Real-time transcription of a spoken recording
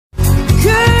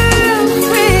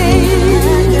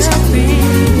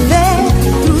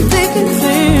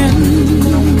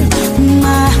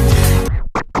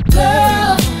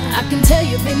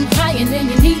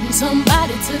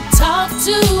somebody to talk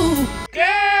to.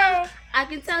 Girl, I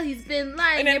can tell he's been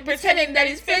lying and and pretending that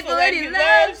he's faithful and he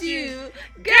loves you.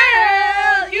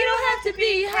 Girl, you don't have to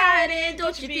be hiding.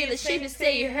 Don't you feel ashamed to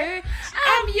say you're her?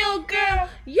 I'm your girl,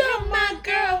 you're my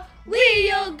girl, we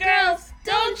your girls.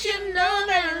 Don't you know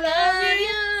that I love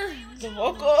you? the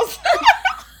vocals.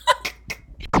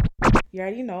 You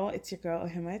already know it's your girl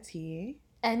Ohima T,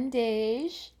 And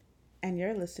Dej. and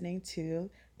you're listening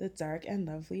to the Dark and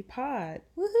Lovely Pod.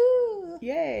 Woohoo!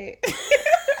 Yay!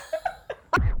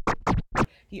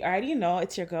 You already know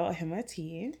it's your girl Ohima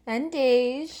T, And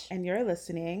Dej. and you're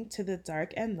listening to the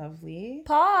Dark and Lovely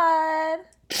Pod.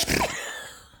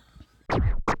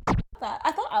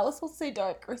 I thought I was supposed to say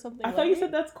dark or something. I thought you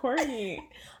said that's corny.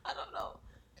 I don't know.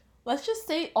 Let's just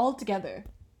say it all together.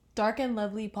 Dark and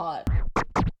Lovely Pod.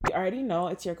 You already know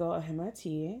it's your girl Ohima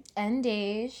T, And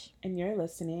Dej. and you're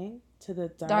listening to the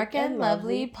Dark and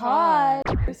Lovely Pod.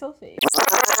 You're so fake.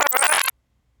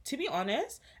 To be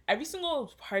honest, every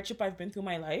single hardship I've been through in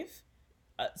my life,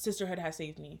 sisterhood has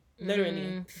saved me.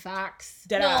 Literally. Facts.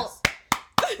 Dead ass.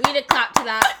 We need to clap to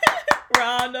that.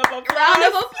 Round of applause. Round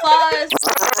of applause.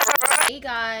 Hey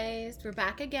guys, we're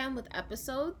back again with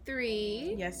episode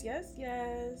 3. Yes, yes,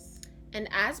 yes. And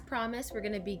as promised, we're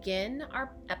going to begin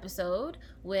our episode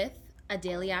with a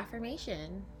daily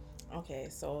affirmation. Okay,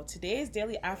 so today's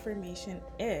daily affirmation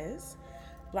is: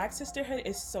 Black sisterhood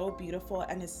is so beautiful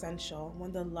and essential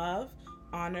when the love,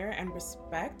 honor, and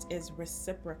respect is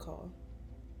reciprocal.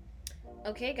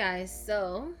 Okay guys,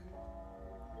 so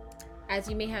as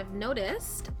you may have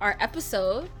noticed, our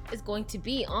episode is going to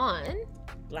be on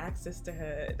Black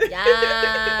sisterhood.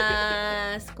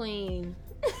 Yes, queen.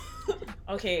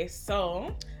 Okay,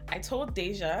 so I told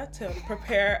Deja to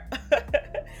prepare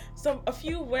a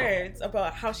few words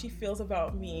about how she feels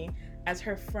about me as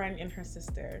her friend and her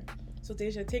sister. So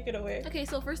Deja, take it away. Okay,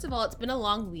 so first of all, it's been a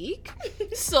long week,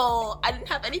 so I didn't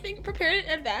have anything prepared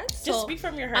in advance. Just so speak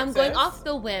from your heart. I'm going sis. off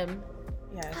the whim.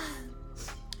 Yes.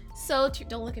 So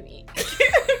don't look at me.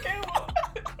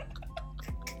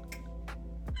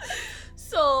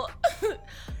 So,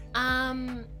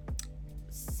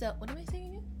 so what am I saying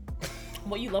again?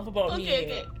 What you love about me.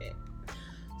 Okay.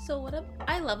 So what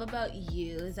I love about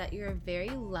you is that you're a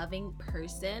very loving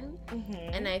person,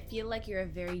 and I feel like you're a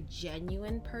very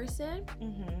genuine person.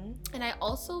 And I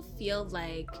also feel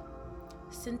like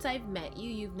since I've met you,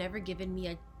 you've never given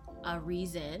me a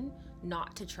reason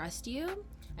not to trust you.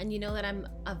 And you know that I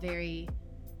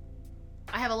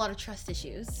have a lot of trust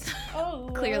issues.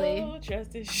 Oh, Clearly.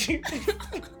 Trust issues.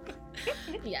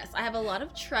 Yes, I have a lot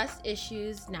of trust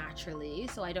issues naturally,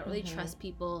 so I don't really trust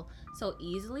people so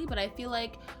easily, but I feel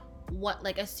like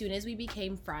as soon as we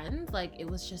became friends, like it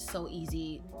was just so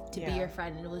easy to be your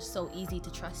friend, and it was so easy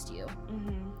to trust you.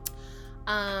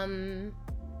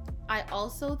 I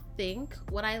also think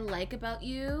what I like about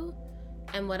you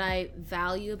and what I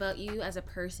value about you as a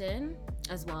person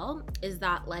as well is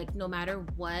that, like, no matter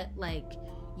what, like,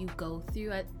 you go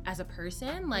through as a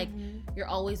person, like, you're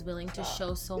always willing to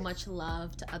show so much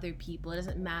love to other people. It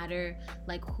doesn't matter,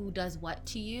 like, who does what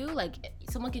to you. Like,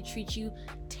 someone could treat you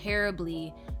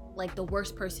terribly, like the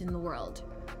worst person in the world,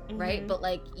 right? But,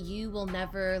 like, you will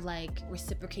never, like,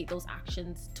 reciprocate those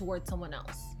actions towards someone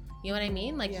else. You know what I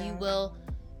mean? Like, you will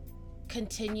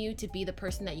continue to be the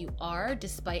person that you are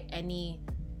despite any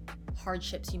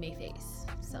hardships you may face.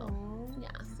 So yeah,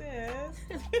 sis.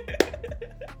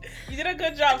 You did a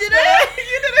good job. Did sis. I?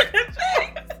 You did a good job.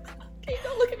 Okay,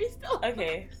 don't look at me still.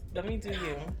 Okay, let me do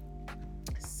you.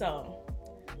 So,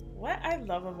 what I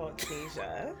love about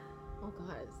Deja Oh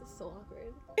god, this is so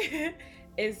awkward.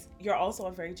 is you're also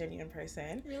a very genuine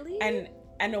person. Really? And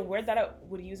a word that I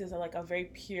would use is a very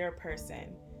pure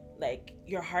person. Like,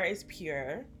 your heart is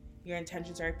pure, your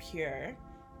intentions are pure,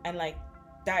 and like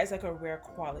that is like a rare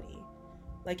quality.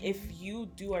 Like, if you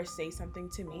do or say something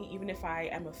to me, even if I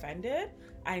am offended,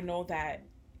 I know that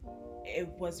it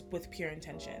was with pure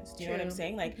intentions. Do you know what I'm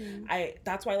saying? Like,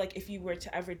 that's why, like, if you were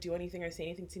to ever do anything or say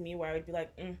anything to me where I would be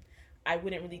like, I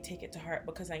wouldn't really take it to heart,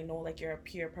 because I know, like, you're a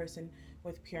pure person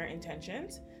with pure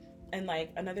intentions. And,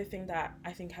 like, another thing that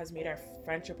I think has made our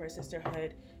friendship or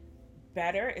sisterhood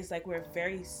better is, like, we're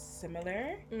very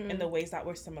similar in the ways that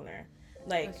we're similar.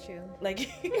 Like, that's true. Like,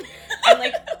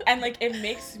 and it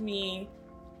makes me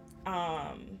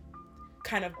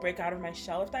kind of break out of my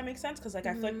shell, if that makes sense, because, like,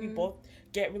 I feel like we both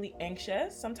get really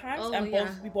anxious sometimes,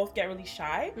 we both get really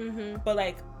shy. But,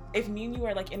 like, if me and you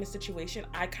are, like, in a situation,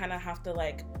 I kind of have to,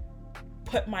 like,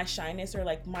 put my shyness or,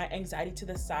 like, my anxiety to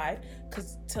the side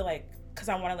because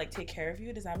I want to, like, take care of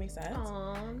you. Does that make sense?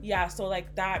 Aww. Yeah, so,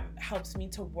 like, that helps me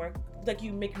to work. Like,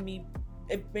 you make me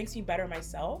it makes me better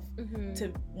myself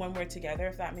to when we're together,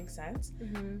 if that makes sense.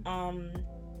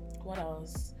 What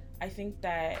else? I think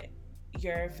that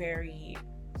you're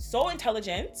so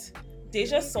intelligent.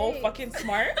 Deja's so fucking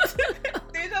smart.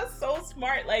 Deja's so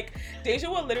smart. Like, Deja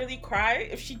will literally cry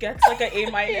if she gets like an A-.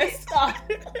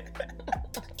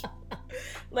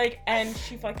 Like, and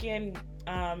she fucking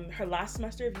her last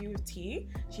semester of U of T,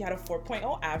 she had a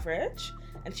 4.0 average,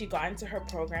 and she got into her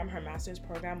program, her master's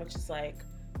program, which is like,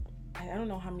 I don't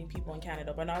know how many people in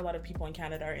Canada, but not a lot of people in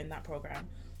Canada are in that program.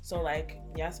 So like,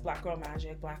 yes, Black Girl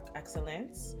Magic, Black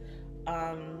Excellence.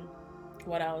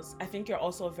 What else? I think you're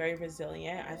also very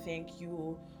resilient. I think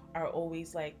you are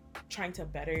always like trying to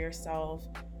better yourself,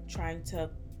 trying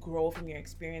to grow from your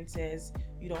experiences.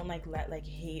 You don't like let like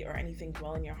hate or anything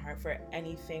dwell in your heart for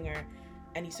anything or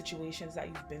any situations that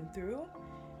you've been through.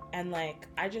 And like,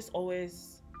 I just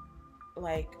always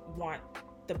like want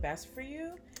the best for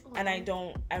you. And I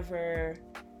don't ever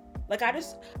like,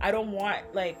 I don't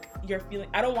want like your feeling,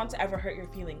 I don't want to ever hurt your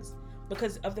feelings.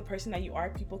 Because of the person that you are,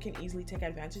 people can easily take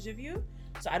advantage of you.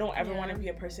 So I don't ever want to be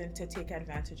a person to take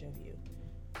advantage of you.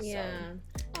 Yeah.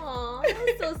 So. Aw, that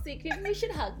was so sweet. Maybe we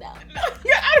should hug now.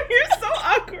 Yeah, you're so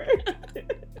awkward.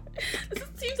 This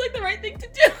seems like the right thing to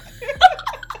do.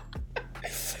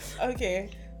 Okay,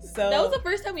 so that was the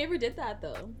first time we ever did that,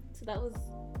 though. So that was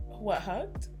what,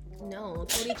 hugged? No,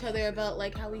 told each other about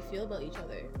like how we feel about each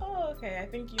other. Oh, okay. I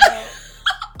think you know.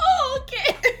 Oh,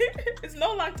 okay. It's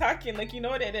no long talking. Like, you know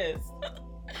what it is.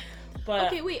 But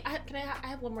okay, wait. I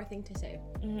have one more thing to say.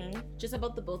 Just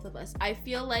about the both of us. I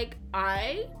feel like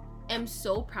I am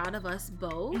so proud of us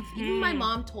both. Even my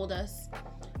mom told us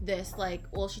this. Like,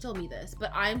 well, she told me this,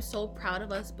 but I'm so proud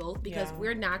of us both because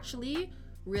we're naturally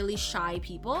really shy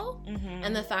people,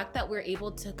 and the fact that we're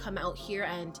able to come out here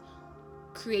and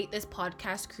create this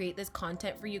podcast, create this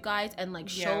content for you guys, and like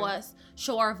show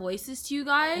our voices to you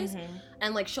guys,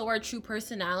 and like show our true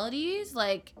personalities,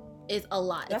 like, is a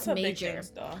lot. That's it's a major. big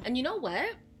thing, though. And you know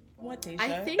what? What, Deja?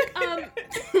 I think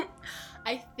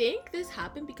I think this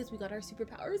happened because we got our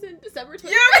superpowers in December 20th.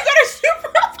 Yeah, we got our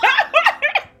superpowers.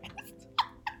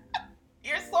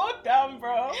 You're so dumb,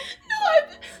 bro. No,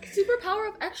 superpower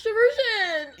of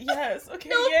extroversion. Yes. Okay.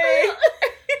 No, Yay.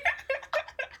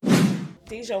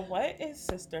 Deja, what is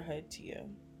sisterhood to you?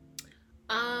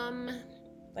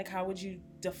 Like, how would you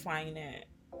define it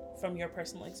from your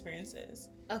personal experiences?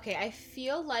 Okay, I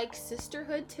feel like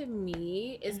sisterhood to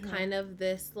me is kind of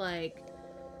this like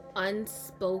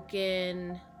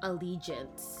unspoken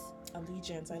allegiance.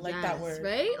 Allegiance, I like that word.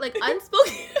 Right? Like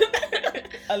unspoken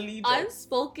allegiance.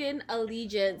 Unspoken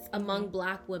allegiance among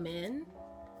Black women.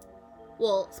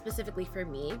 Well, specifically for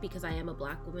me, because I am a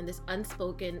Black woman, this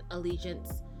unspoken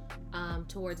allegiance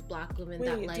towards Black women. Wait,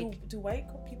 that like do white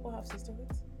people have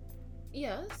sisterhoods?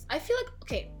 Yes. I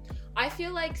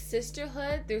feel like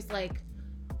sisterhood, there's like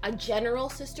a general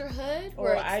sisterhood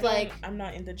where I'm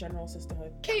not in the general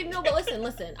sisterhood. Okay, no, but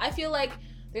listen. I feel like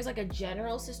there's like a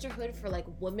general sisterhood for like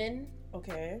women.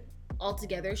 Okay. All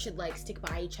together should like stick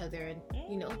by each other, and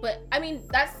you know, but I mean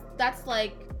that's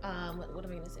like what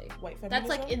am I gonna say? White feminism? That's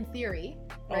like in theory,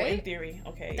 right? Oh, in theory.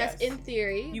 Okay. That's in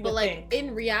theory, but like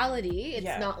in reality,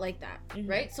 it's not like that,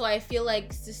 right? So I feel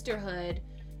like sisterhood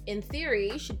in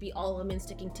theory should be all women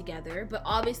sticking together, but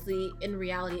obviously in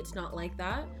reality it's not like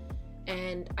that.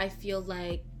 And I feel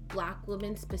like Black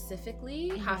women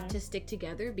specifically have to stick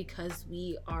together because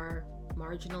we are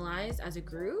marginalized as a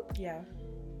group. Yeah.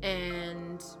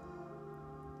 And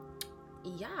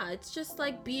yeah, it's just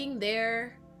like being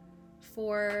there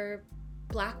for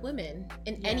Black women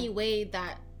in any way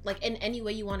that, like, in any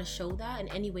way you want to show that, in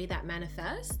any way that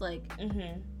manifests, like,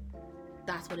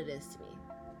 that's what it is to me.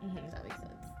 If that makes sense.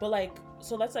 But like,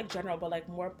 so that's like general, but like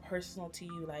more personal to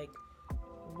you, like,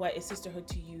 what is sisterhood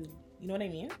to you? You know what I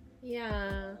mean?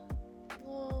 Yeah.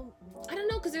 Well, I don't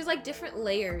know, because there's like different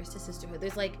layers to sisterhood.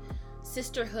 There's like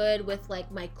sisterhood with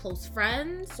like my close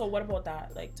friends. So what about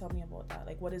that? Like, tell me about that.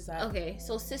 Like, what is that? Okay,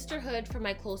 so sisterhood for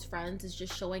my close friends is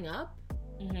just showing up.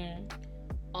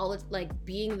 All it's like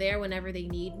being there whenever they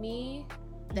need me,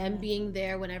 them being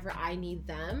there whenever I need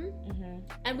them.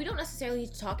 And we don't necessarily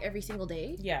need to talk every single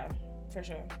day. Yeah, for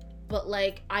sure. But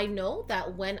like, I know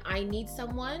that when I need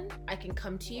someone, I can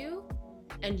come to you,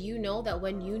 and you know that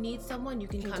when you need someone, you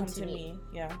can come to me.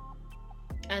 Yeah.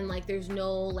 And like, there's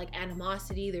no like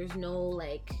animosity, there's no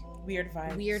like weird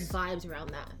vibes around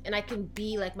that, and I can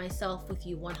be like myself with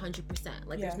you 100%.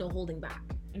 Like, there's no holding back.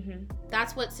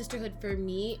 That's what sisterhood for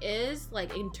me is,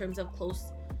 like, in terms of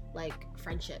close like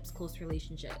friendships, close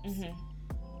relationships.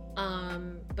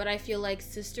 But I feel like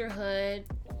sisterhood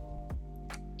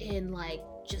in like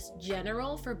just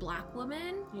general for Black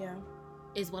women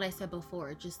is what I said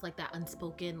before, just like that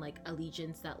unspoken like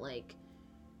allegiance that like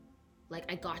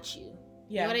I got you.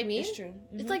 Yeah, you know what I mean? It's true.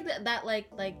 It's like that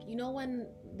like you know when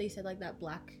they said like that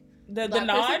black the black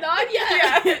nod? person nod?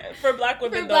 Yeah. For black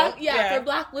women, for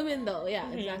black women though. Yeah,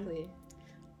 exactly.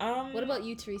 What about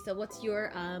you, Teresa? What's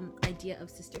your idea of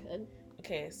sisterhood?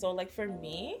 Okay, so like for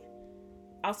me,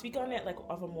 I'll speak on it like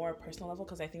of a more personal level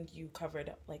because I think you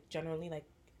covered like generally like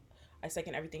I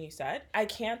second everything you said. I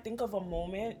can't think of a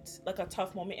moment, like a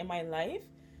tough moment in my life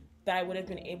that I would have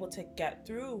been able to get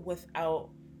through without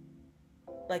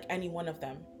like any one of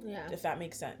them. Yeah. If that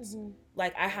makes sense.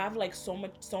 Like I have like so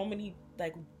many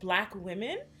like black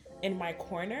women in my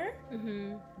corner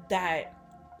that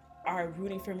are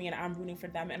rooting for me and I'm rooting for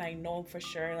them, and I know for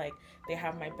sure like they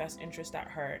have my best interest at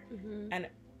heart.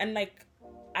 And like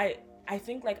I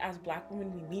think like as black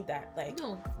women we need that. Like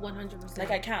no, 100%.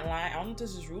 Like I can't lie, I don't know if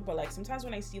this is rude, but like sometimes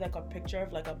when I see like a picture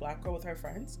of like a black girl with her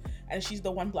friends and she's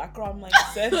the one black girl, I'm like,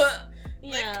 sis,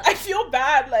 yeah, like, I feel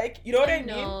bad, like, you know what I mean?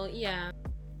 No, yeah.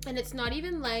 And it's not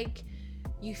even like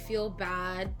you feel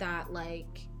bad that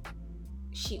like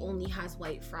she only has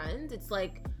white friends. It's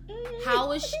like how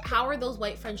are those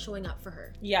white friends showing up for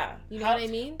her? Yeah, you know what I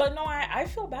mean? But no, I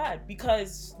feel bad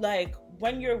because like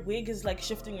when your wig is like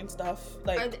shifting and stuff,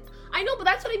 like I know, but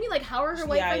that's what I mean. Like, how are her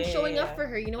white friends showing up for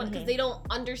her? You know what? Mm-hmm. Because they don't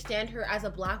understand her as a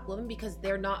black woman because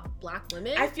they're not black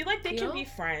women. I feel like they can be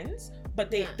friends,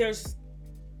 but there's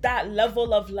that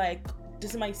level of like,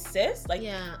 this is my sis. Like,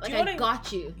 yeah, like do you know I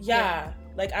got you. Yeah,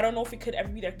 like I don't know if it could ever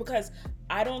be there because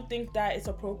I don't think that it's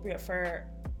appropriate for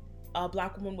a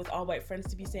black woman with all white friends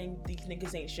to be saying these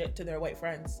niggas ain't shit to their white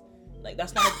friends. Like,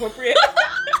 that's not appropriate.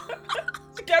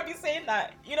 You can't be saying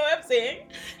that. You know what I'm saying?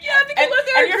 Yeah, because look,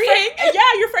 they're agreeing.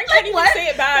 Your friend can't even say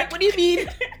it back. Like, what do you mean?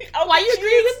 Why are you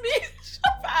agreeing with me?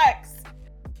 Facts.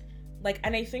 Like,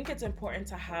 and I think it's important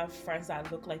to have friends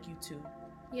that look like you too.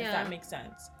 Yeah. If that makes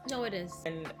sense. No, it is.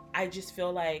 And I just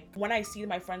feel like when I see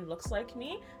my friend looks like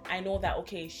me, I know that,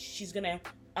 okay, she's gonna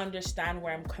understand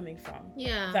where I'm coming from.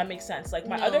 Yeah. If that makes sense. Like,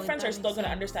 my other friends are still gonna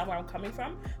understand where I'm coming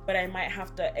from, but I might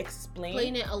have to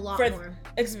explain it a lot more.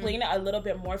 Explain it a little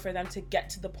bit more for them to get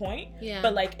to the point. Yeah.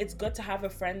 But like, it's good to have a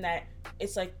friend that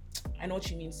it's like, I know what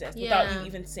you mean, sis, without you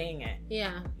even saying it.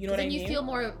 Yeah. You know what I mean? Then you feel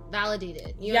more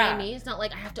validated. You know what I mean? It's not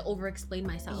like I have to over explain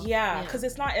myself. Yeah, because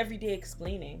it's not everyday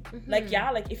explaining. Like,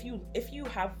 like if you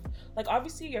have, like,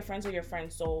 obviously your friends are your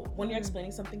friends, so when you're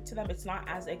explaining something to them, it's not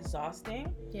as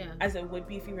exhausting as it would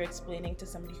be if you were explaining to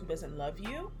somebody who doesn't love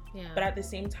you. Yeah. But at the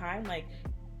same time, like,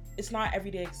 it's not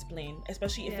everyday explain,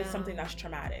 especially if it's something that's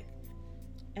traumatic.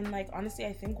 And like, honestly,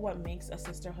 I think what makes a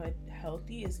sisterhood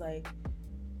healthy is like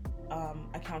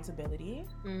accountability.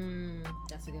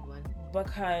 That's a good one.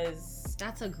 Because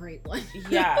that's a great one.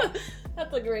 Yeah.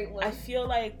 That's a great one. I feel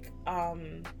like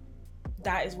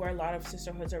that is where a lot of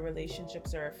sisterhoods or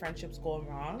relationships or friendships go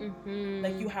wrong.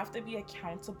 Like, you have to be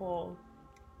accountable.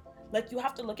 Like, you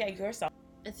have to look at yourself.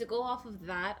 And to go off of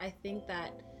that, I think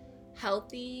that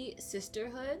healthy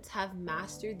sisterhoods have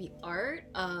mastered the art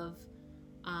of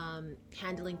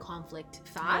handling conflict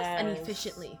fast and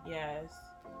efficiently. Yes.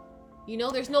 You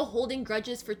know, there's no holding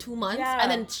grudges for 2 months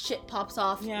and then shit pops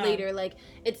off later. Like,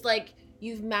 it's like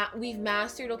we've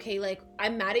mastered, okay, like,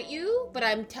 I'm mad at you, but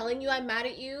I'm telling you I'm mad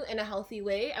at you in a healthy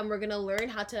way, and we're gonna learn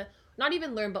how to not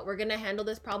even learn, but we're gonna handle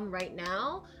this problem right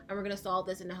now, and we're gonna solve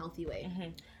this in a healthy way.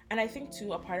 And I think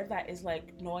too, a part of that is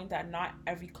like knowing that not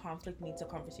every conflict needs a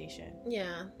conversation.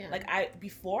 Yeah. Like,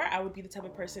 before I would be the type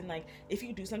of person, like, if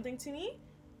you do something to me,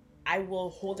 I will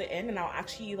hold it in and I'll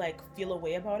actually like feel a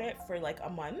way about it for like a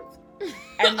month.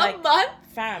 And like, a month?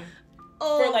 Fam.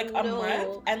 For like a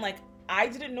month. And like, I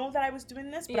didn't know that I was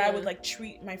doing this, but I would like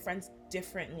treat my friends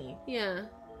differently. Yeah.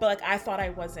 But like, I thought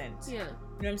I wasn't. Yeah. You know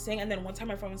what I'm saying? And then one time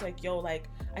my friend was like, yo, like,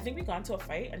 I think we got into a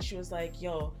fight, and she was like,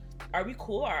 yo, are we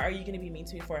cool, or are you gonna be mean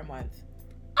to me for a month?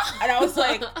 And I was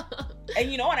like,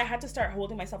 and you know, and I had to start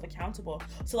holding myself accountable.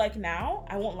 So like, now,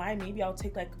 I won't lie, maybe I'll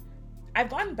take like, I've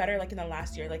gotten better like in the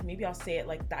last year. Like, maybe I'll say it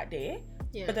like that day.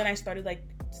 Yeah. But then I started like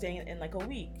saying it in like a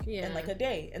week, in like a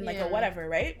day, in like a whatever,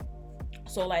 right?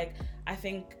 So like, I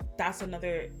think that's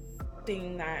another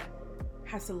thing that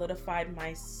has solidified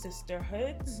my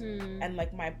sisterhoods and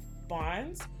like my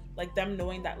bonds. Like, them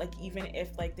knowing that like, even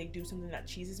if like they do something that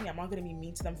cheeses me, I'm not gonna be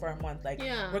mean to them for a month. Like,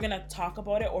 we're gonna talk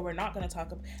about it, or we're not gonna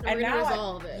talk about it. And now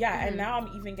resolve it. And now I'm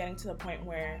even getting to the point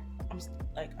where I'm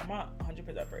like, I'm not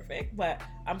 100% perfect, but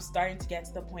I'm starting to get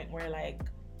to the point where like,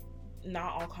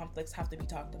 not all conflicts have to be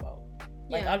talked about.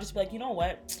 Like, I'll just be like, you know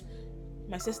what,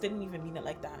 my sis didn't even mean it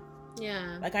like that.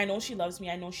 Yeah. Like, I know she loves me.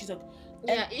 I know she's a...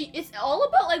 Yeah, it's all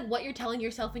about, like, what you're telling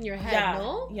yourself in your head,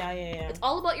 no? Yeah. It's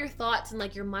all about your thoughts and,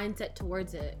 like, your mindset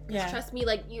towards it. Because trust me,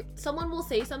 like, someone will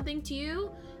say something to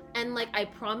you, and, like, I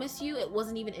promise you, it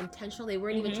wasn't even intentional. They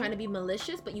weren't even trying to be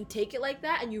malicious, but you take it like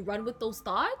that, and you run with those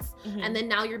thoughts, and then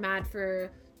now you're mad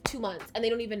for 2 months, and they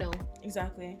don't even know.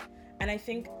 Exactly. And I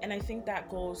think that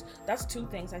goes... That's two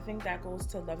things. I think that goes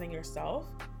to loving yourself,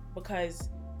 because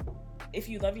if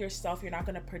you love yourself, you're not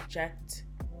going to project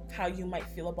how you might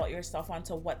feel about yourself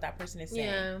onto what that person is saying.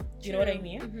 Yeah, do you know what I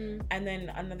mean? And then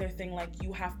another thing, like,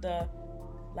 you have to,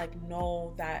 like,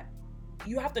 know that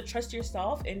you have to trust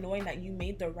yourself in knowing that you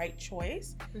made the right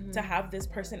choice to have this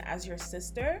person as your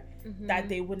sister, that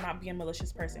they would not be a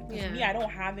malicious person. Because me, I don't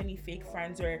have any fake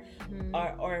friends or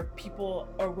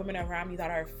people or women around me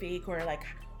that are fake or like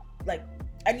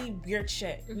any weird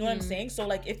shit. You know what I'm saying? So,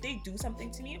 like, if they do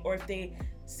something to me or if they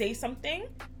say something,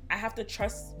 I have to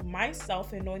trust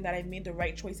myself in knowing that I made the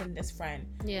right choice in this friend,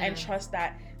 and trust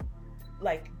that,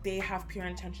 like, they have pure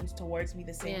intentions towards me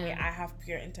the same way I have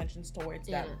pure intentions towards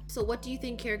them. So what do you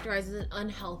think characterizes an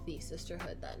unhealthy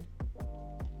sisterhood then?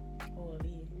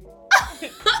 Holy.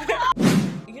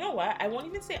 You know what? I won't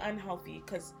even say unhealthy,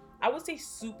 because I would say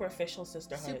superficial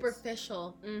sisterhoods.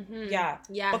 Superficial. Yeah.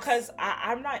 Yes. Because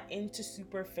I'm not into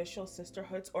superficial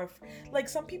sisterhoods, or like,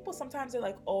 some people sometimes are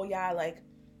like, oh yeah, like,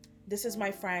 this is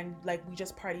my friend, like, we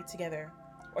just party together,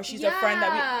 or she's a friend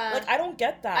that we like. I don't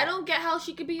get that. I don't get how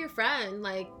she could be your friend,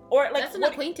 like, or like, that's an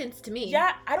acquaintance to me.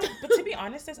 Yeah, I don't. But to be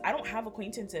honest, I don't have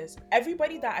acquaintances.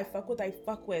 Everybody that I fuck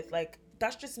with, like,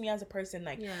 that's just me as a person.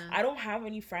 Like, I don't have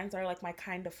any friends that are like my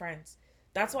kind of friends.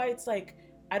 That's why it's like,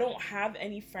 I don't have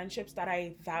any friendships that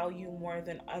I value more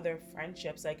than other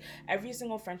friendships. Like, every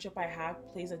single friendship I have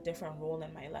plays a different role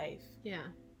in my life. Yeah.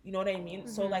 You know what I mean?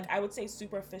 So, like, I would say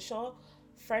superficial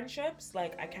friendships,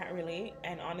 like, I can't relate.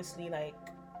 And honestly, like,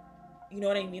 you know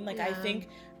what I mean? Like, I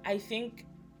think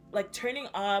like, turning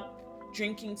up,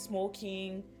 drinking,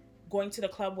 smoking, going to the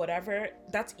club, whatever,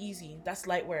 that's easy. That's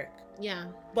light work. Yeah.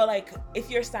 But, like,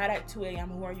 if you're sad at 2 a.m.,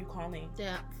 who are you calling?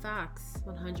 Yeah, facts.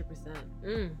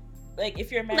 100%. Like,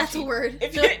 if your man that's a word.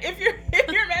 If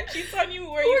your man cheats on you,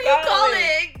 who are you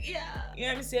calling? Yeah. You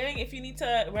know what I'm saying? If you need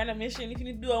to run a mission, if you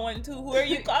need to do a 1-2, who are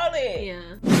you calling?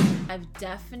 Yeah. I've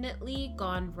definitely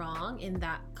gone wrong in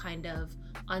that kind of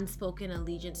unspoken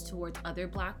allegiance towards other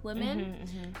Black women.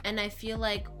 And I feel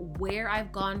like where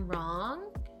I've gone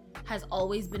wrong has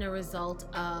always been a result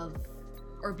of,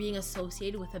 or being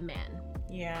associated with, a man.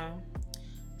 Yeah.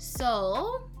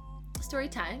 So, story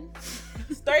time.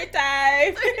 Story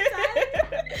time.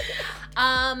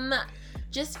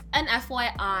 Just an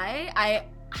FYI, I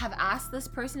have asked this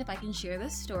person if I can share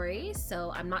this story,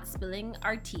 so I'm not spilling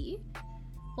our tea.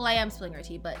 Well, I am spilling our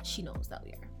tea, but she knows that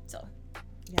we are. So,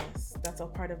 yes, that's a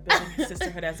part of building the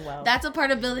sisterhood as well. That's a part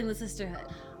of building the sisterhood.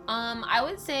 I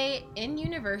would say in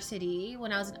university,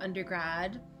 when I was an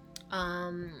undergrad,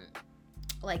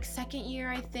 like second year,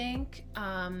 I think,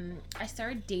 I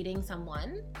started dating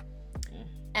someone.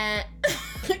 And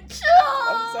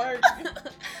I'm sorry.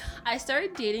 I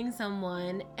started dating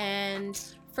someone, and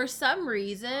for some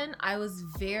reason, I was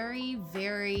very,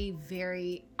 very,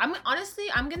 very... I'm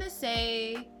gonna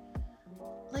say...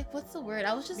 Like, what's the word?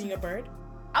 I was just... Being a bird?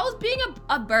 I was being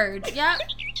a bird. Yeah.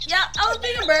 Yeah, I was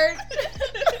being a bird.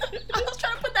 I was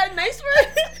trying to put that nice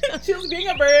word. She was being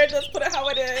a bird. Let's put it how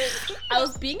it is. I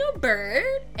was being a bird,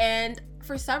 and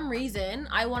for some reason,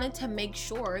 I wanted to make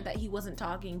sure that he wasn't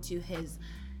talking to his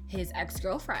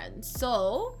ex-girlfriend.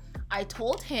 So I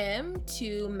told him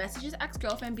to message his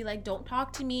ex-girlfriend and be like, don't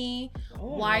talk to me.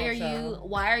 Why are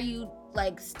you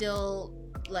like still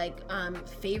like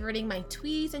favoriting my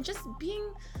tweets, and just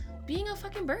being a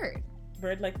fucking bird.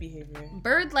 Bird-like behavior.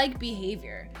 Bird-like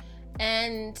behavior.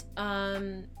 And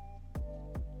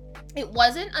it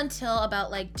wasn't until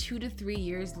about like 2 to 3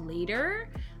 years later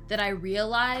that I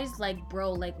realized, like,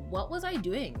 bro, like, what was I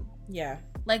doing? Yeah.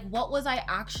 Like, what was I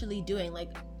actually doing?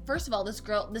 Like, first of all, his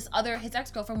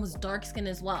ex-girlfriend was dark skinned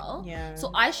as well. Yeah.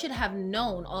 So I should have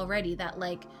known already that,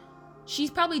 like, she's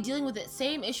probably dealing with the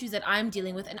same issues that I'm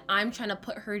dealing with, and I'm trying to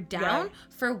put her down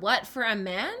for what? For a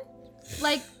man?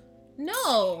 Like,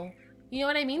 no. You know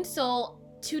what I mean? So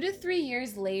 2 to 3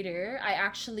 years later, I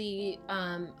actually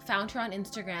found her on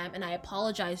Instagram, and I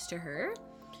apologized to her.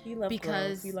 We love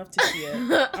to see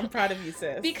it. I'm proud of you,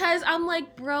 sis. Because I'm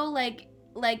like, bro, like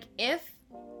if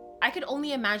I could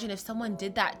only imagine if someone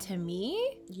did that to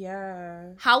me.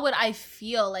 Yeah. How would I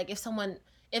feel like if someone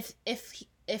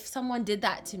did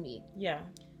that to me? Yeah.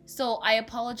 So I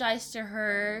apologized to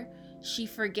her. She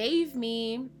forgave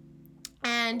me.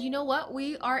 And you know what?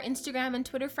 We are Instagram and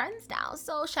Twitter friends now.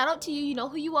 So shout out to you. You know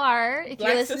who you are if Black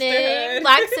you're listening. sisterhood.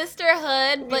 Black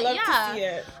sisterhood. But love yeah, to see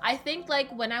it. I think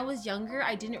like when I was younger,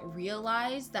 I didn't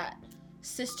realize that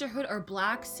sisterhood or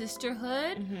Black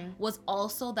sisterhood was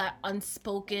also that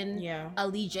unspoken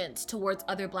allegiance towards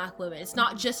other Black women. It's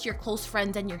not just your close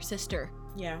friends and your sister.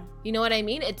 Yeah. You know what I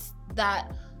mean? It's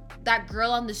that girl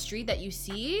on the street that you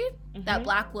see, that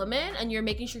Black woman, and you're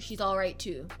making sure she's all right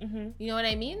too. You know what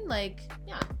I mean? Like,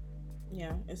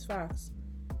 yeah, it's facts,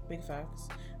 big facts.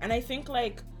 And I think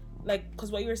like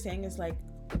because what you were saying is like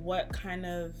what kind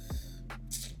of,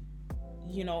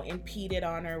 you know, impeded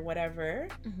on or whatever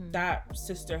that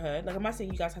sisterhood. Like, I'm not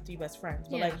saying you guys have to be best friends,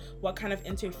 but like what kind of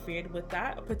interfered with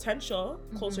that a potential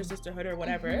closer sisterhood or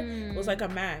whatever was like a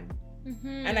man.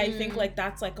 And I think like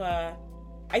that's like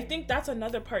I think that's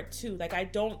another part too. Like, I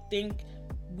don't think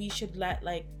we should let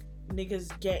like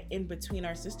niggas get in between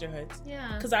our sisterhoods.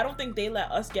 Yeah. Because I don't think they let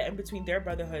us get in between their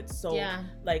brotherhoods. So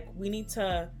like we need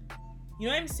to, you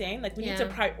know what I'm saying? Like we need to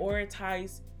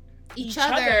prioritize each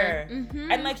other.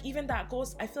 And like even that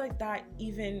goes, I feel like that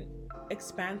even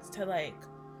expands to like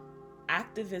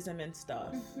activism and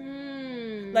stuff.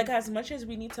 Like, as much as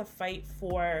we need to fight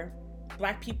for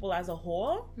Black people as a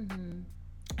whole,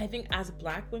 I think as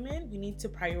Black women, we need to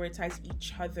prioritize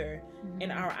each other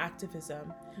in our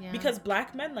activism. Because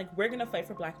Black men, like, we're gonna fight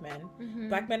for Black men.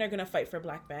 Black men are gonna fight for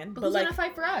Black men. But who's like, gonna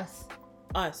fight for us?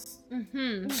 Us. So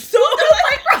who's gonna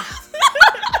fight for us?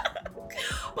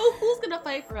 But who's gonna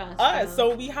fight for us? Us.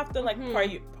 So we have to like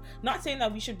not saying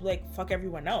that we should like fuck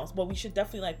everyone else, but we should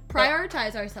definitely like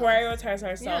prioritize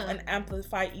ourselves and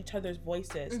amplify each other's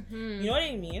voices. You know what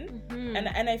I mean?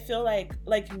 And I feel like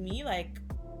me, like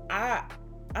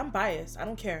I'm biased. I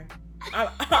don't care. I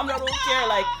don't care.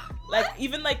 Like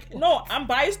even like, no, I'm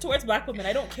biased towards Black women.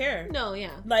 I don't care. No,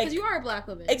 yeah. Like, because you are a Black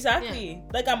woman. Exactly.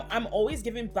 Yeah. Like I'm always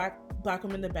giving Black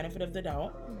women the benefit of the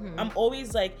doubt. I'm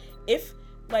always like, if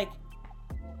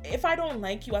I don't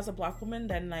like you as a Black woman,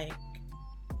 then like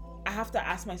I have to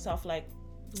ask myself like,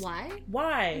 why?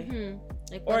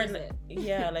 Like, what is it?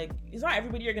 Yeah, like it's not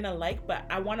everybody you're gonna like, but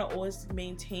I want to always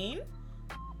maintain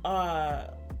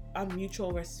a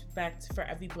mutual respect for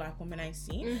every Black woman I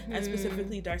see, and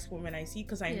specifically dark-skinned women I see,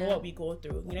 because I know what we go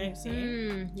through. You know what I'm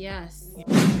saying? Yes.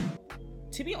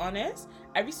 To be honest,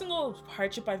 every single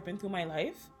hardship I've been through my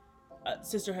life,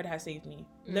 sisterhood has saved me.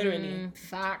 Literally.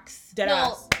 Facts.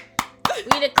 Deadass.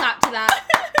 We need to clap to that.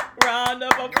 Round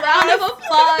of applause. Round of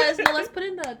applause. No, let's put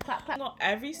in the clap. No,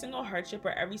 every single hardship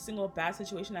or every single bad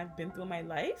situation I've been through in my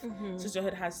life,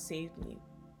 sisterhood has saved me.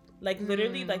 Like,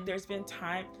 literally, like, there's been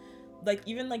time, like,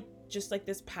 even like just like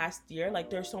this past year, like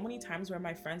there's so many times where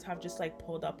my friends have just like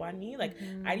pulled up on me, like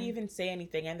I didn't even say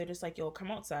anything and they're just like, yo,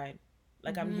 come outside,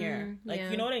 like I'm here, like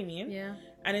you know what I mean? Yeah.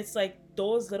 And it's like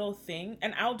those little things,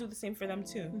 and I'll do the same for them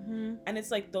too. And it's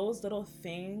like those little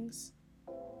things,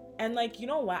 and like, you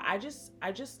know what, I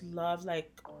just love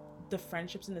like the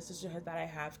friendships and the sisterhood that I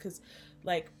have, because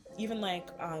like even like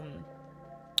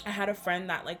I had a friend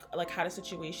that like had a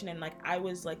situation, and like I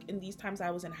was like, in these times I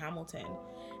was in Hamilton,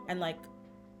 and like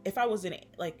if I was in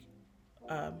like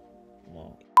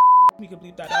well, we could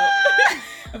bleep that out.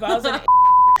 If I was in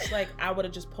like I would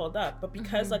have just pulled up, but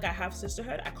because like I have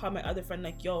sisterhood, I called my other friend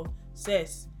like, yo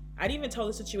sis, I didn't even tell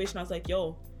the situation. I was like,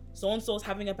 yo, so and so's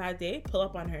having a bad day, pull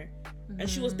up on her. And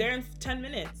she was there in 10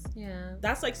 minutes. Yeah,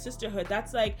 that's like sisterhood.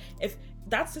 That's like, if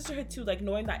that's sisterhood too, like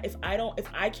knowing that if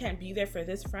I can't be there for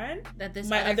this friend, that this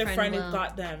my other friend has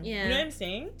got them. Yeah, you know what I'm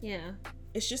saying? Yeah,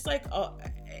 it's just like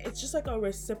a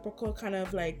reciprocal kind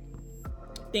of like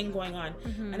thing going on.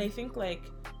 And I think like,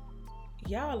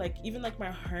 yeah, like even like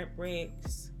my heart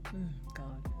breaks.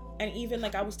 God. And even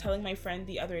like I was telling my friend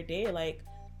the other day, like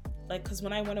because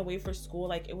when I went away for school,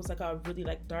 like it was like a really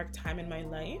like dark time in my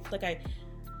life. Like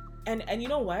and you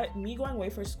know what? Me going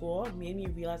away for school made me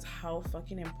realize how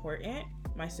fucking important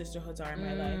my sisterhoods are in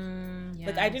my life. Yes.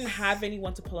 Like I didn't have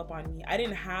anyone to pull up on me. I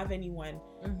didn't have anyone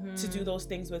to do those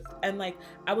things with. And like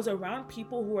I was around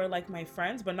people who are like my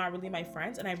friends, but not really my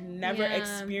friends. And I've never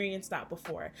experienced that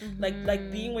before.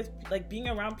 Like being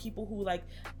around people who like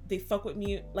they fuck with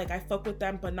me, like I fuck with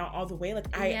them, but not all the way. Like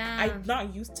I'm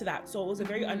not used to that. So it was a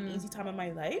very uneasy time in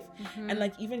my life. And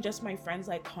like even just my friends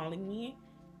like calling me,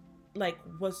 like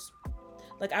was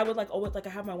like I would like always, like I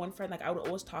have my one friend, like I would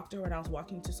always talk to her when I was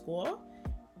walking to school,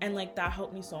 and like that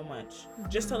helped me so much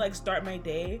just to like start my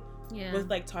day with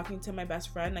like talking to my best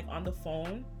friend like on the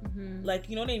phone, like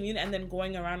you know what I mean, and then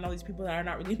going around all these people that are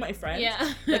not really my friends.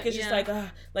 Like it's just like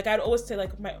I'd always say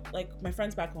like my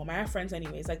friends back home, I have friends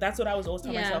anyways. Like that's what I was always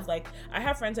telling myself, like I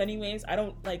have friends anyways. I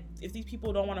don't like, if these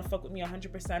people don't want to fuck with me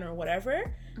 100% or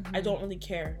whatever, I don't really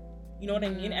care. You know what I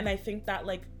mean? And I think that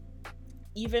like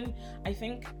even I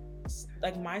think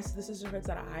like the sisterhoods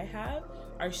that I have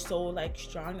are so like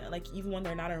strong that, like even when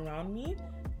they're not around me,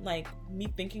 like me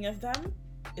thinking of them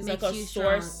is Makes like a you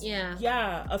source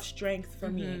strong. of strength for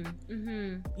me.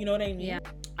 You know what I mean? Yeah.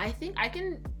 I think I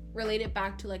can relate it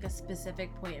back to like a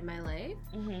specific point in my life,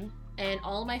 and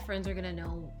all of my friends are gonna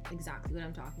know exactly what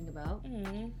I'm talking about.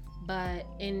 But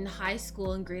in high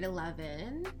school in grade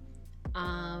 11,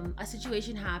 a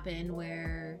situation happened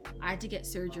where I had to get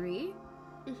surgery,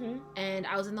 and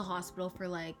I was in the hospital for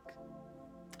like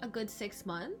a good 6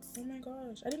 months. Oh my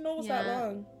gosh, I didn't know it was that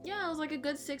long. Yeah, it was like a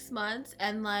good 6 months,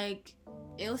 and like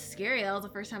it was scary. That was the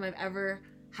first time I've ever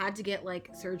had to get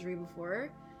like surgery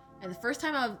before, and the first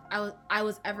time I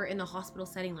was ever in a hospital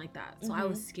setting like that. So I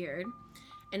was scared.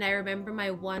 And I remember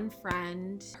my one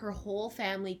friend, her whole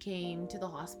family came to the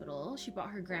hospital. She brought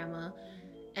her grandma,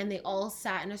 and they all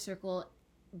sat in a circle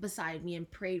beside me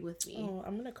and prayed with me. Oh,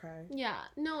 I'm gonna cry. Yeah,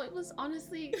 no, it was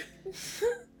honestly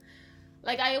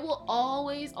like I will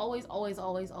always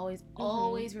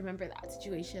remember that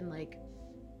situation. Like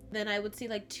then I would say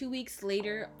like 2 weeks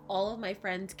later, all of my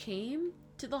friends came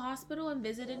to the hospital and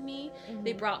visited me.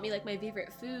 They brought me like my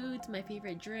favorite foods, my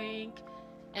favorite drink,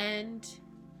 and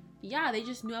yeah, they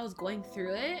just knew I was going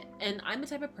through it. And I'm the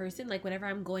type of person, like whenever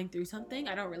I'm going through something,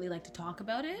 I don't really like to talk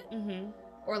about it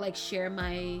or like share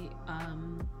my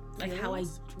like how I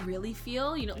really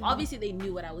feel, you know. Obviously they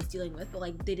knew what I was dealing with, but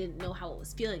like they didn't know how it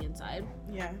was feeling inside.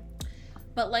 Yeah.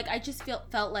 But like I just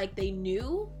felt like they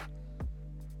knew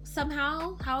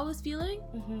somehow how I was feeling,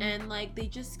 and like they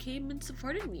just came and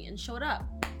supported me and showed up.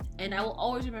 And I will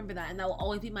always remember that, and that will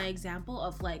always be my example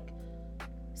of like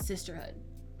sisterhood.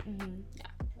 Yeah.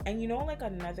 And you know, like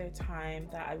another time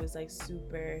that I was like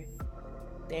super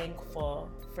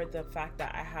thankful for the fact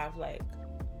that I have like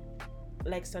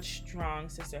such strong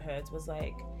sisterhoods was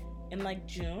like in like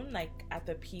June, like at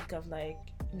the peak of like,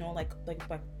 you know, like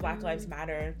Black Lives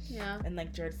Matter, and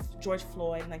like George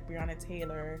Floyd and like Breonna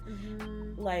Taylor,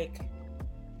 like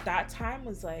that time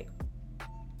was like,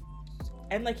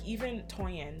 and like even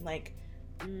Toyin, like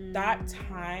that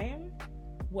time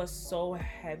was so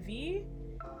heavy.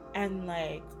 And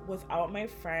like without my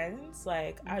friends,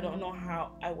 like I don't know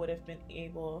how I would have been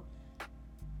able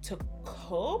to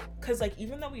cope, because like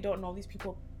even though we don't know these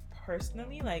people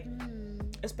personally, like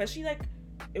especially like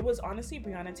it was honestly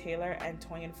Breonna Taylor and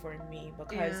Toyin for me,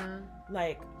 because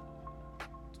like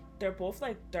they're both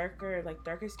like darker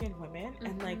skinned women,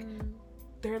 and like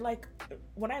they're like,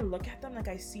 when I look at them, like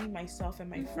I see myself and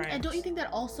my friends. And don't you think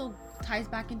that also ties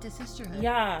back into sisterhood?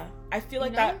 Yeah, I feel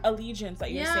like that allegiance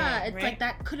that you're saying, yeah, it's right? like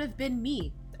that could have been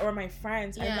me or my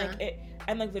friends. And like it,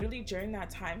 and like literally during that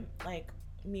time, like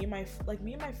me and my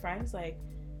friends, like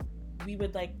we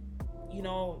would like, you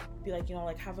know, be like, you know,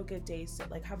 like have a good day, so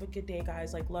like have a good day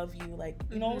guys, like love you, like,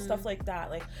 you know, stuff like that.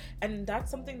 Like, and that's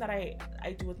something that I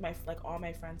do with my like all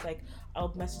my friends. Like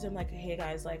I'll message them like, hey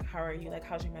guys, like how are you, like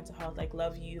how's your mental health, like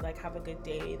love you, like have a good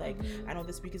day, like I know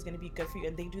this week is gonna be good for you,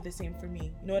 and they do the same for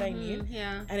me, you know what I mean?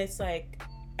 Yeah. And it's like,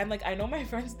 and like I know my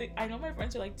friends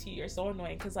are like, T, you're so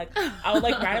annoying, because like I'll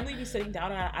like randomly be sitting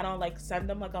down and I'll like send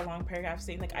them like a long paragraph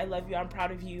saying like I love you, I'm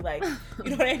proud of you, like,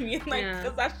 you know what I mean, like,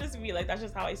 because that's just me, like that's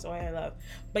just how I show I love.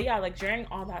 But yeah, like during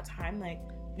all that time, like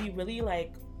we really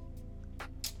like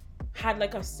had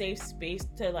like a safe space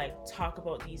to like talk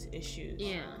about these issues.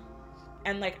 Yeah.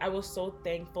 And like I was so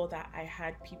thankful that I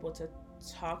had people to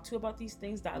talk to about these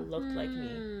things that looked like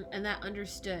me and that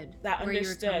understood that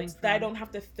I don't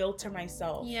have to filter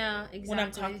myself when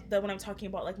I'm talking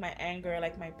about like my anger,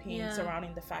 like my pain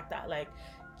surrounding the fact that like,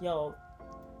 yo,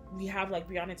 we have like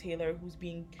Breonna Taylor who's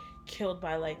being killed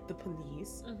by like the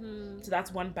police, so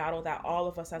that's one battle that all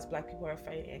of us as Black people are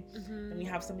fighting. And we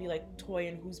have somebody like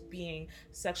Toyin who's being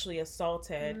sexually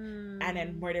assaulted and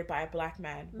then murdered by a Black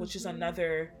man, which is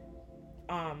another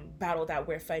battle that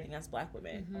we're fighting as Black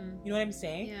women. You know what I'm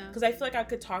saying? Because I feel like I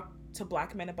could talk to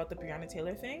Black men about the Breonna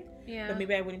Taylor thing, but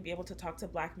maybe I wouldn't be able to talk to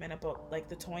Black men about like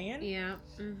the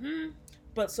Toyin.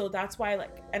 But so that's why,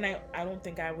 like, and I don't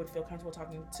think I would feel comfortable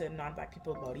talking to non-Black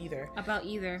people about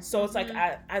either. So it's like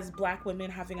as Black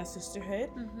women having a sisterhood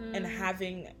and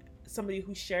having somebody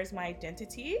who shares my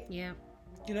identity. You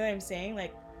know what I'm saying?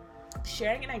 Like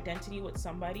sharing an identity with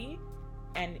somebody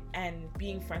and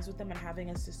being friends with them and having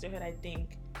a sisterhood, I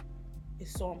think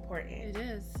is so important. It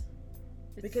is.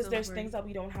 Because there's things that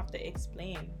we don't have to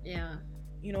explain. Yeah.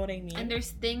 You know what I mean? And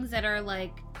there's things that are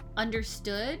like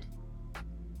understood.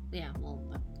 Yeah, well,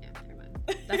 never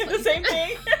mind. That's the same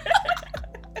thing.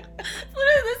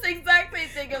 Literally this exact same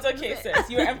thing. It's okay, sis.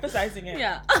 You were emphasizing it.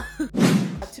 Yeah.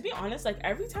 to be honest, like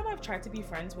every time I've tried to be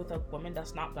friends with a woman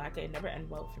that's not black, it never ended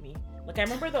well for me. Like I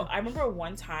remember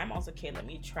one time I was like, okay, let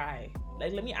me try.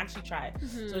 Like let me actually try.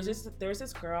 So there was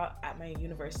this girl at my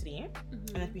university,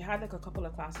 and like we had like a couple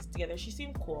of classes together. She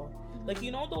seemed cool. Like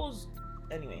you know those.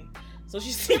 Anyway, so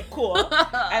she seemed cool, and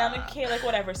I'm like, okay, like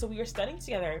whatever. So we were studying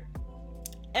together,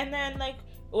 and then like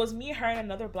it was me, her, and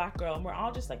another black girl, and we're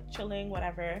all just like chilling,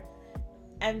 whatever.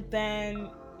 And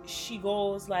then she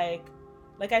goes like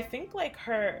I think like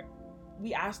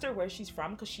we asked her where she's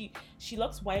from, because she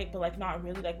looks white, but like not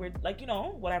really, like we're like, you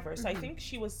know, whatever. So I think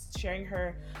she was sharing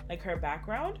her like her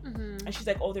background, and she's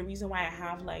like, oh, the reason why I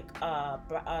have like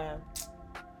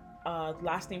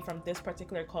last name from this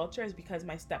particular culture is because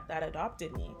my stepdad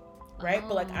adopted me, right?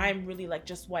 But like I'm really like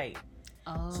just white.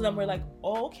 So then we're like,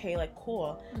 oh, okay, like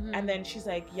cool. And then she's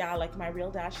like, yeah, like my real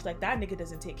dad, she's like, that nigga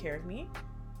doesn't take care of me.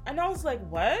 And I was like,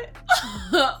 what?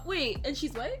 Wait, and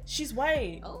she's white? She's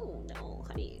white. Oh no,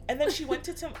 honey. And then she went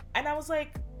to Tim, and I was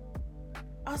like,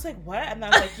 what? And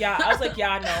then I was like,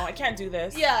 yeah, no, I can't do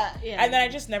this. Yeah. And then I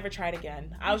just never tried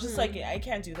again. I was just like, I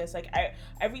can't do this. Like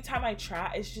every time I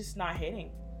try, it's just not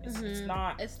hitting. It's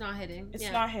not hitting.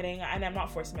 It's not hitting, and I'm not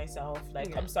forcing myself.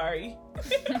 Like I'm sorry.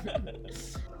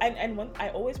 and when I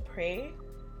always pray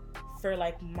for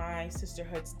like my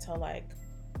sisterhoods to like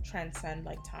transcend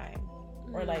like time,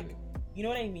 or like, you know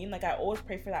what I mean? Like I always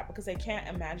pray for that, because I can't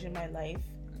imagine my life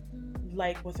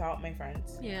like without my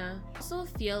friends. Yeah. I also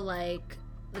feel like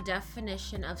the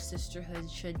definition of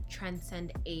sisterhood should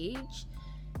transcend age,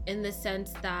 in the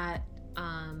sense that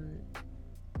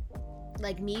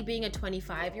like me being a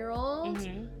 25-year-old,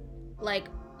 like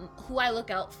who I look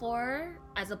out for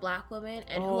as a black woman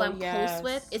and who I'm close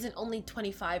with isn't only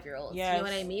 25-year-olds. You know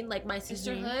what I mean? Like my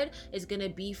sisterhood is gonna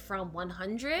be from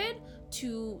 100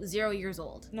 to 0 years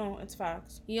old. No, it's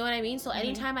facts. You know what I mean? So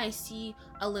anytime I see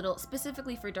a little,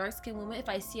 specifically for dark-skinned women, if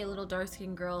I see a little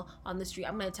dark-skinned girl on the street,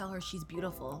 I'm gonna tell her she's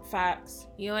beautiful. Facts.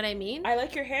 You know what I mean? I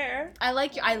like your hair. I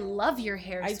love your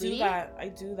hair, sweetie. I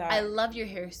do that. I love your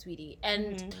hair, sweetie.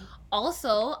 And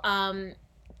also,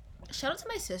 shout out to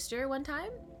my sister one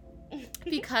time,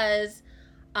 because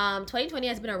 2020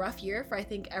 has been a rough year for I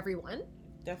think everyone.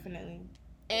 Definitely.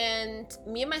 And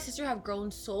me and my sister have grown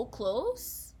so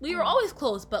close. We were always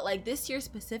close, but like this year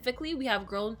specifically, we have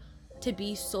grown to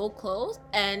be so close,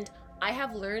 and I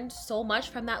have learned so much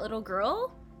from that little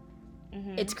girl.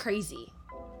 It's crazy.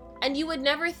 And you would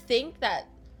never think that,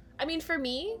 I mean, for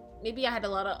me, maybe I had a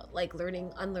lot of like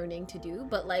unlearning to do,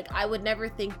 but like I would never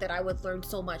think that I would learn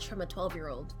so much from a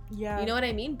 12-year-old. Yeah. You know what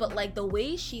I mean? But like the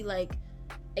way she like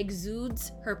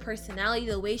exudes her personality,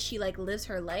 the way she like lives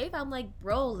her life, I'm like,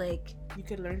 bro, like you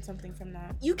could learn something from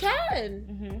that. You can.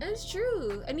 And it's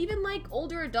true. And even like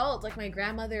older adults, like my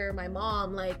grandmother, my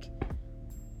mom, like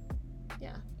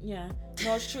yeah,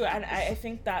 no, it's true. And I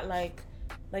think that like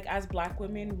as black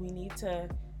women, we need to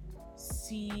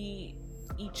see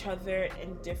each other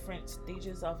in different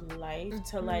stages of life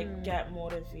to like get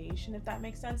motivation, if that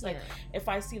makes sense. Like if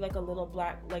I see like a little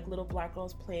black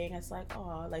girls playing, it's like,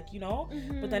 oh, like, you know.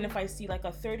 But then if I see like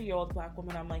a 30-year-old black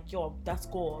woman, I'm like, yo, that's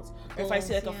goals. Or if I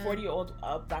see like a 40-year-old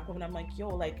black woman, I'm like, yo,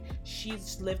 like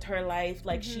she's lived her life,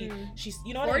 like she's,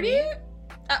 you know what 40? I mean?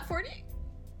 At 40?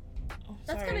 Oh,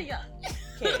 that's kind of young.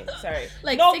 Okay, sorry.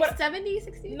 Like no, 70,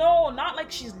 60? No, not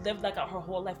like she's lived like her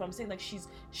whole life. But I'm saying like she's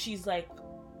like,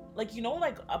 you know,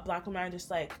 like a black woman are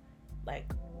just like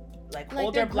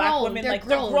older black women, like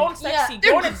they're grown sexy,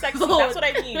 grown and sexy. That's what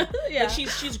I mean. Like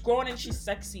she's grown and she's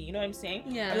sexy. You know what I'm saying?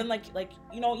 Yeah. And then like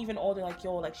you know, even older, like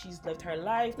yo, like she's lived her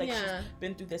life, like she's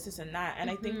been through this and that. And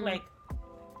I think like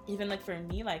even like for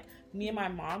me, like me and my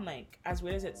mom, like as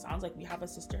weird as it sounds, like we have a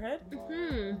sisterhood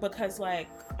because like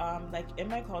in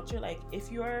my culture, like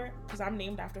if you're, because I'm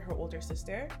named after her older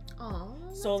sister. Oh.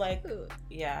 So like cute.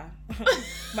 Yeah,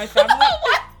 my family.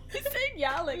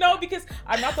 Like no, because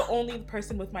I'm not the only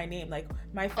person with my name. Like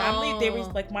my family,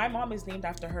 like my mom is named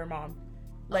after her mom.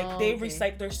 Like they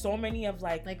recycle. There's so many of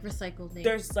like recycled names.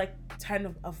 There's like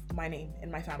 10 of my name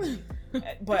in my family.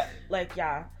 But like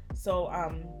so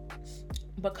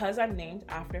because I'm named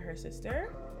after her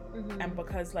sister, and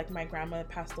because like my grandma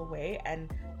passed away, and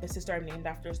the sister I'm named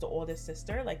after is the oldest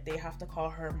sister, like they have to call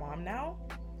her mom now.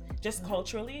 Just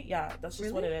culturally, that's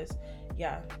just what it is.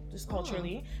 Yeah, just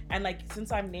culturally. And like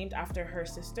since I'm named after her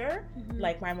sister,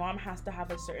 like my mom has to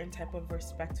have a certain type of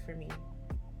respect for me.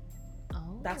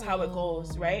 That's how it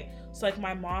goes, right? So like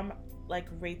my mom, like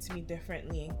rates me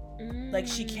differently. Like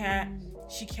she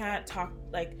can't talk,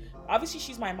 like obviously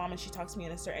she's my mom and she talks to me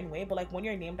in a certain way, but like when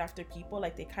you're named after people,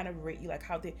 like they kind of rate you like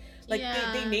how they like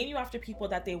they name you after people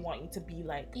that they want you to be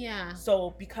like. Yeah.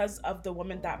 So because of the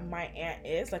woman that my aunt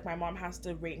is, like my mom has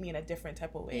to rate me in a different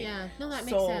type of way. Yeah. No, that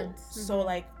makes sense. So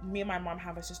like me and my mom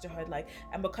have a sisterhood, like,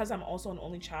 and because I'm also an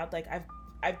only child, like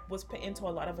I was put into a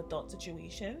lot of adult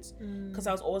situations because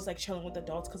I was always like chilling with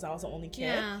adults because I was the only kid.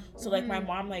 Yeah. So like my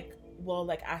mom like will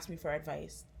like ask me for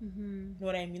advice. You know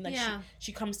what I mean? Like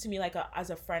she comes to me like as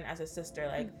a friend, as a sister.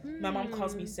 Like my mom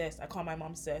calls me sis. I call my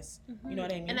mom sis. You know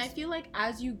what I mean? And I feel like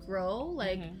as you grow,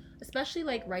 like especially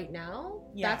like right now,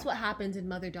 that's what happens in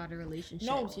mother-daughter relationships.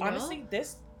 No, you honestly, know?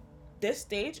 this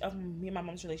stage of me and my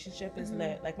mom's relationship is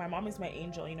lit. Like my mom is my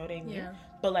angel. You know what I mean? Yeah.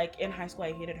 But like in high school,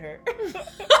 I hated her.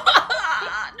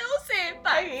 No, same.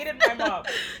 I hated my mom.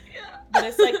 But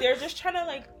it's like they're just trying to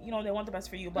like, you know, they want the best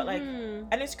for you. But like,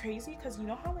 and it's crazy because you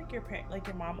know how like your parent, like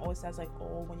your mom always says like,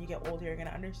 oh, when you get older, you're gonna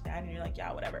understand, and you're like,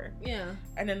 yeah, whatever. Yeah.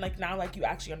 And then like now, like you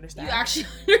actually understand. You actually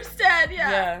understand,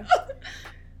 Yeah.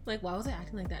 Like, why was I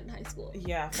acting like that in high school?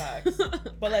 Yeah, facts.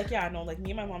 But like, yeah, no, like me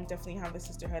and my mom definitely have a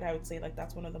sisterhood. I would say like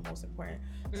that's one of the most important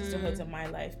sisterhoods in my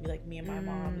life. Like me and my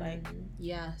mom, like,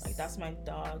 yes, like that's my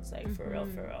dogs, like for real.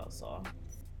 So,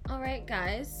 all right,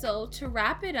 guys. So to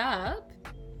wrap it up,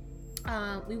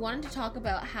 we wanted to talk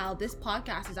about how this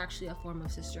podcast is actually a form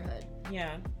of sisterhood.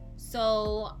 Yeah.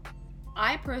 So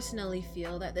I personally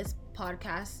feel that this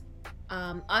podcast,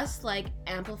 us like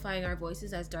amplifying our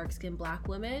voices as dark-skinned Black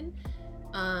women,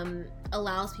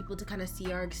 allows people to kind of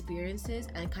see our experiences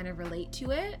and kind of relate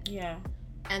to it. Yeah.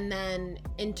 And then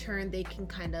in turn they can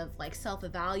kind of like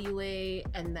self-evaluate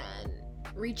and then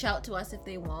reach out to us if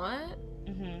they want.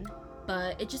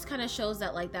 But it just kind of shows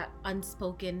that like that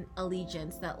unspoken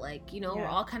allegiance that like, you know, we're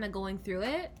all kind of going through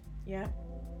it. Yeah.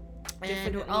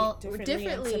 And we're all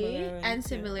differently and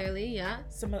similarly.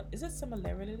 Is it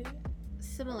similarity?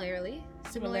 Similarly.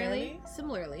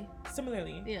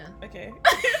 Yeah. Okay.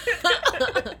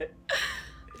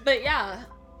 But yeah,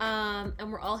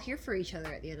 and we're all here for each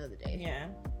other at the end of the day. Yeah.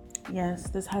 Yes,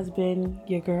 this has been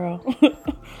your girl,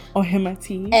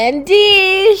 Ohimati. And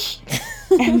Dish.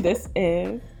 And this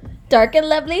is Dark and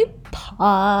Lovely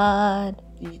Pod.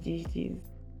 Jeez.